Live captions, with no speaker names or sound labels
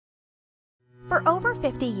For over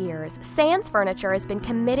 50 years, Sands Furniture has been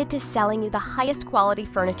committed to selling you the highest quality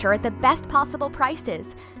furniture at the best possible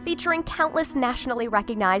prices. Featuring countless nationally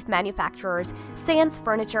recognized manufacturers, Sands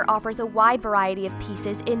Furniture offers a wide variety of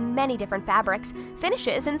pieces in many different fabrics,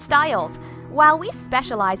 finishes, and styles. While we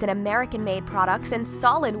specialize in American-made products and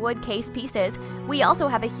solid wood case pieces, we also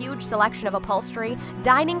have a huge selection of upholstery,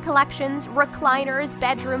 dining collections, recliners,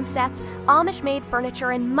 bedroom sets, Amish-made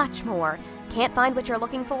furniture, and much more. Can't find what you're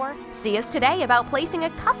looking for? See us today about placing a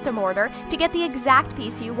custom order to get the exact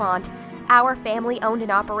piece you want. Our family-owned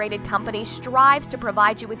and operated company strives to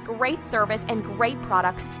provide you with great service and great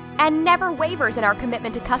products and never wavers in our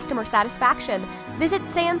commitment to customer satisfaction. Visit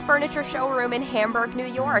Sands Furniture Showroom in Hamburg, New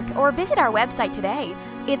York, or visit our website today.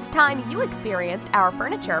 It's time you experienced our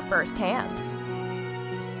furniture firsthand.